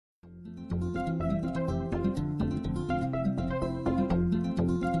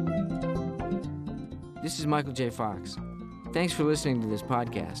This is Michael J. Fox. Thanks for listening to this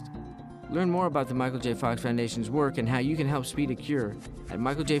podcast. Learn more about the Michael J. Fox Foundation's work and how you can help speed a cure at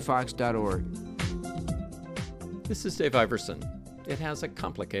michaeljfox.org. This is Dave Iverson. It has a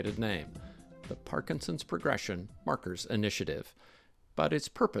complicated name, the Parkinson's Progression Markers Initiative. But its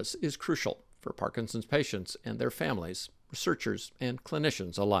purpose is crucial for Parkinson's patients and their families, researchers, and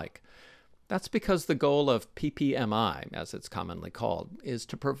clinicians alike. That's because the goal of PPMI, as it's commonly called, is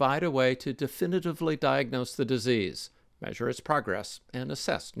to provide a way to definitively diagnose the disease, measure its progress, and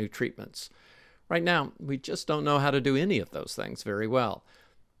assess new treatments. Right now, we just don't know how to do any of those things very well.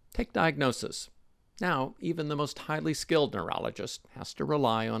 Take diagnosis. Now, even the most highly skilled neurologist has to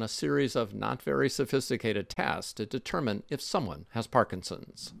rely on a series of not very sophisticated tests to determine if someone has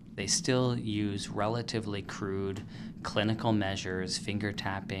Parkinson's. They still use relatively crude clinical measures, finger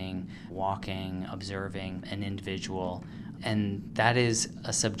tapping, walking, observing an individual, and that is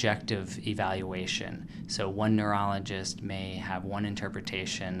a subjective evaluation. So one neurologist may have one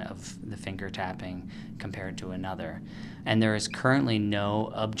interpretation of the finger tapping compared to another. And there is currently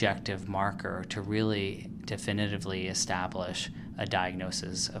no objective marker to really definitively establish a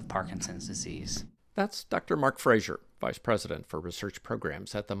diagnosis of Parkinson's disease. That's Dr. Mark Frasier, Vice President for Research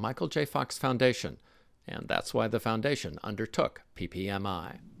Programs at the Michael J. Fox Foundation. And that's why the foundation undertook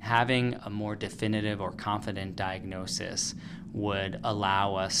PPMI. Having a more definitive or confident diagnosis would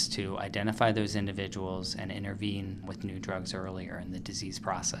allow us to identify those individuals and intervene with new drugs earlier in the disease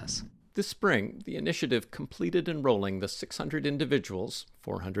process. This spring, the initiative completed enrolling the 600 individuals,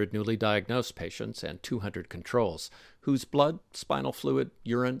 400 newly diagnosed patients, and 200 controls, whose blood, spinal fluid,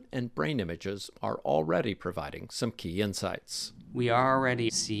 urine, and brain images are already providing some key insights. We are already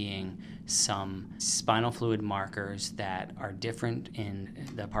seeing some spinal fluid markers that are different in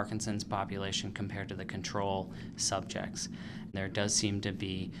the Parkinson's population compared to the control subjects. There does seem to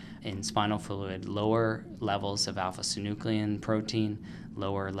be, in spinal fluid, lower levels of alpha-synuclein protein,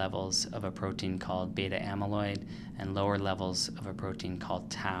 lower levels of a protein called beta amyloid, and lower levels of a protein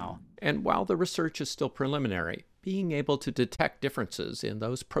called tau. And while the research is still preliminary, being able to detect differences in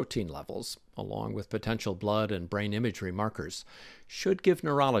those protein levels, along with potential blood and brain imagery markers, should give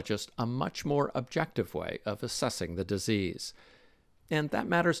neurologists a much more objective way of assessing the disease. And that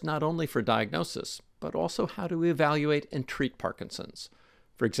matters not only for diagnosis, but also how to evaluate and treat Parkinson's.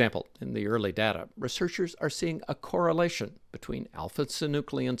 For example, in the early data, researchers are seeing a correlation between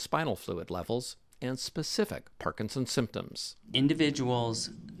alpha-synuclein spinal fluid levels and specific Parkinson's symptoms.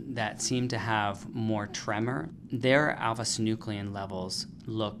 Individuals that seem to have more tremor, their alpha-synuclein levels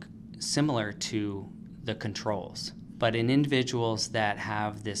look similar to the controls. But in individuals that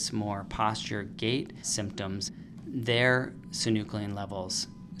have this more posture gait symptoms, their synuclein levels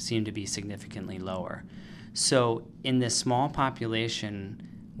seem to be significantly lower. So in this small population,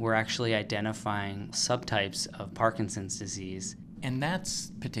 we're actually identifying subtypes of Parkinson's disease. And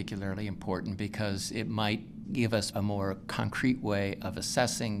that's particularly important because it might give us a more concrete way of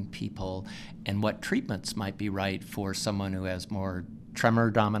assessing people and what treatments might be right for someone who has more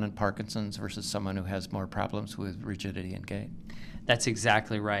tremor-dominant Parkinson's versus someone who has more problems with rigidity and gait. That's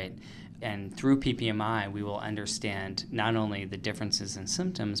exactly right. And through PPMI, we will understand not only the differences in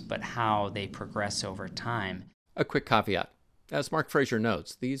symptoms, but how they progress over time. A quick caveat. As Mark Frasier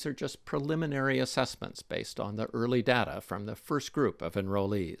notes, these are just preliminary assessments based on the early data from the first group of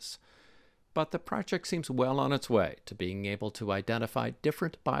enrollees. But the project seems well on its way to being able to identify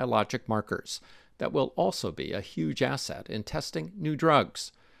different biologic markers that will also be a huge asset in testing new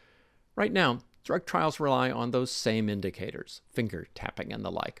drugs. Right now, drug trials rely on those same indicators, finger tapping and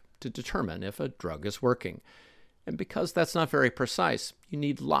the like, to determine if a drug is working. And because that's not very precise, you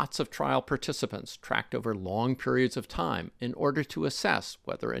need lots of trial participants tracked over long periods of time in order to assess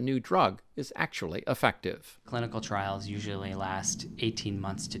whether a new drug is actually effective. Clinical trials usually last 18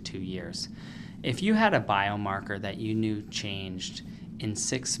 months to 2 years. If you had a biomarker that you knew changed in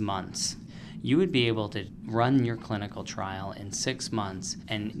 6 months, you would be able to run your clinical trial in 6 months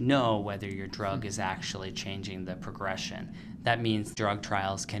and know whether your drug is actually changing the progression. That means drug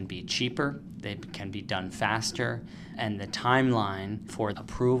trials can be cheaper, they can be done faster, and the timeline for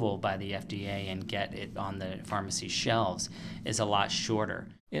approval by the FDA and get it on the pharmacy shelves is a lot shorter.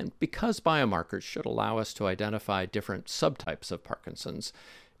 And because biomarkers should allow us to identify different subtypes of Parkinson's,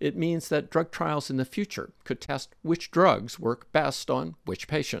 it means that drug trials in the future could test which drugs work best on which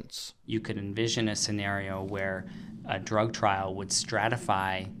patients. You could envision a scenario where a drug trial would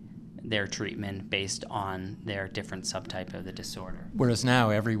stratify their treatment based on their different subtype of the disorder. Whereas now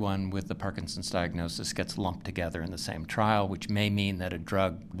everyone with the Parkinson's diagnosis gets lumped together in the same trial, which may mean that a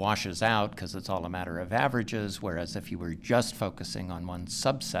drug washes out because it's all a matter of averages, whereas if you were just focusing on one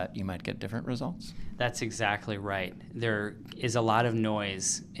subset, you might get different results. That's exactly right. There is a lot of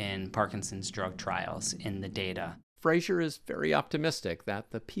noise in Parkinson's drug trials in the data. Frasier is very optimistic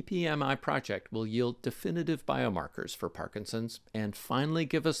that the PPMI project will yield definitive biomarkers for Parkinson's and finally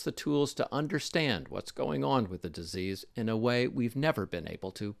give us the tools to understand what's going on with the disease in a way we've never been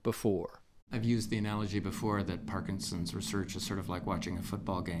able to before. I've used the analogy before that Parkinson's research is sort of like watching a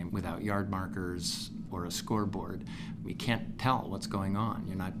football game without yard markers or a scoreboard. We can't tell what's going on.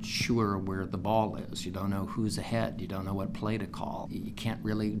 You're not sure where the ball is. You don't know who's ahead. You don't know what play to call. You can't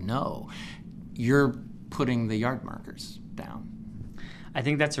really know. You're putting the yard markers down. I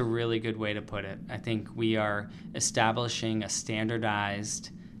think that's a really good way to put it. I think we are establishing a standardized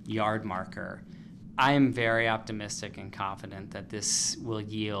yard marker. I am very optimistic and confident that this will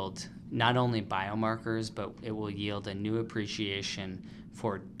yield not only biomarkers, but it will yield a new appreciation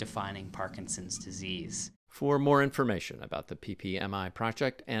for defining Parkinson's disease. For more information about the PPMI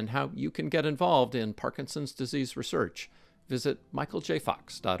project and how you can get involved in Parkinson's disease research, visit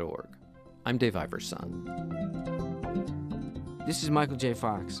michaeljfox.org. I'm Dave Iverson. This is Michael J.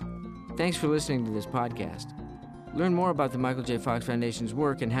 Fox. Thanks for listening to this podcast. Learn more about the Michael J. Fox Foundation's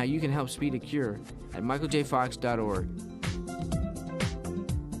work and how you can help speed a cure at michaeljfox.org.